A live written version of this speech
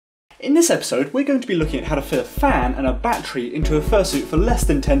In this episode, we're going to be looking at how to fit a fan and a battery into a fursuit for less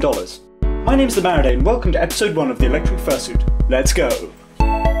than $10. My name is Mariday and welcome to episode 1 of the electric fursuit. Let's go!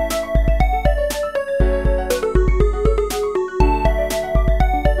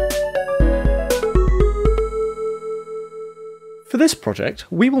 For this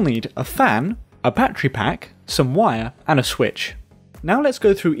project, we will need a fan, a battery pack, some wire, and a switch. Now let's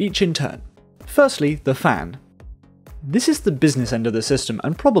go through each in turn. Firstly, the fan. This is the business end of the system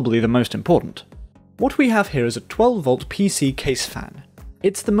and probably the most important. What we have here is a 12-volt PC case fan.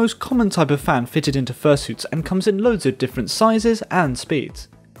 It's the most common type of fan fitted into fursuits and comes in loads of different sizes and speeds.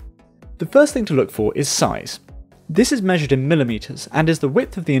 The first thing to look for is size. This is measured in millimeters and is the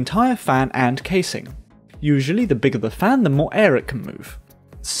width of the entire fan and casing. Usually the bigger the fan, the more air it can move.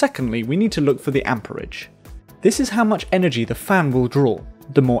 Secondly, we need to look for the amperage. This is how much energy the fan will draw.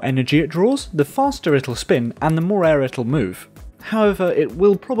 The more energy it draws, the faster it'll spin and the more air it'll move. However, it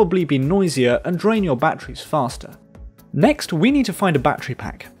will probably be noisier and drain your batteries faster. Next, we need to find a battery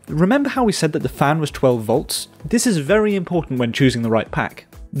pack. Remember how we said that the fan was 12 volts? This is very important when choosing the right pack.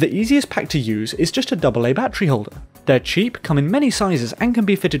 The easiest pack to use is just a AA battery holder. They're cheap, come in many sizes and can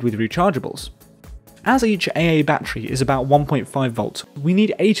be fitted with rechargeables. As each AA battery is about 1.5 volts, we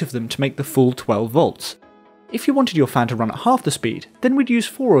need 8 of them to make the full 12 volts. If you wanted your fan to run at half the speed, then we'd use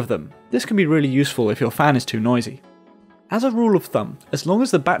 4 of them. This can be really useful if your fan is too noisy. As a rule of thumb, as long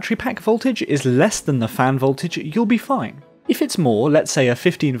as the battery pack voltage is less than the fan voltage, you'll be fine. If it's more, let's say a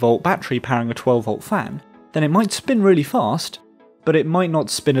 15 volt battery powering a 12 volt fan, then it might spin really fast, but it might not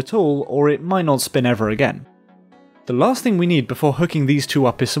spin at all, or it might not spin ever again. The last thing we need before hooking these two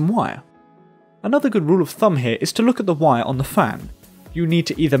up is some wire. Another good rule of thumb here is to look at the wire on the fan. You need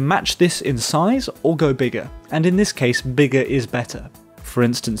to either match this in size or go bigger, and in this case bigger is better. For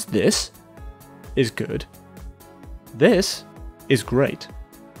instance, this is good, this is great,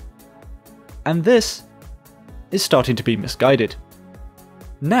 and this is starting to be misguided.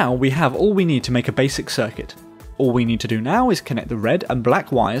 Now we have all we need to make a basic circuit. All we need to do now is connect the red and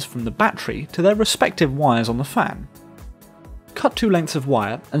black wires from the battery to their respective wires on the fan. Cut 2 lengths of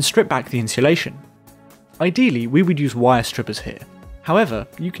wire and strip back the insulation. Ideally, we would use wire strippers here. However,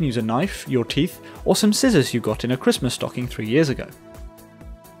 you can use a knife, your teeth, or some scissors you got in a Christmas stocking 3 years ago.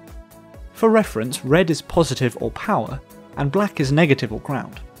 For reference, red is positive or power, and black is negative or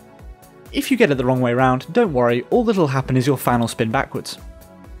ground. If you get it the wrong way around, don't worry, all that'll happen is your fan will spin backwards.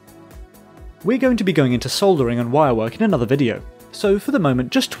 We're going to be going into soldering and wire work in another video, so for the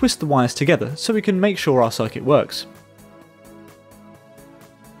moment just twist the wires together so we can make sure our circuit works.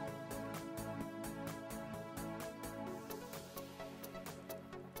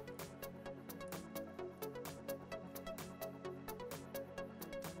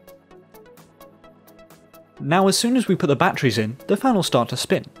 Now as soon as we put the batteries in, the fan will start to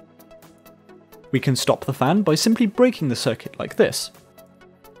spin. We can stop the fan by simply breaking the circuit like this.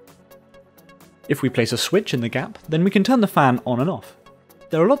 If we place a switch in the gap, then we can turn the fan on and off.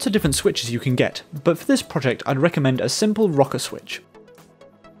 There are lots of different switches you can get, but for this project I'd recommend a simple rocker switch.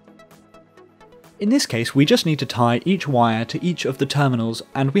 In this case we just need to tie each wire to each of the terminals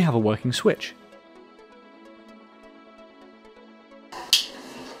and we have a working switch.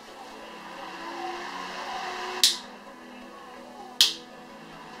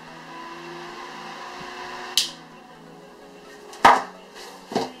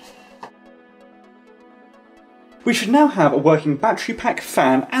 We should now have a working battery pack,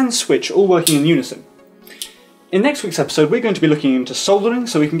 fan and switch all working in unison. In next week's episode we're going to be looking into soldering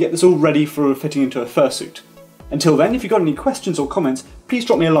so we can get this all ready for fitting into a fursuit. Until then, if you've got any questions or comments, please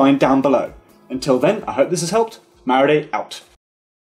drop me a line down below. Until then, I hope this has helped. Mariday out.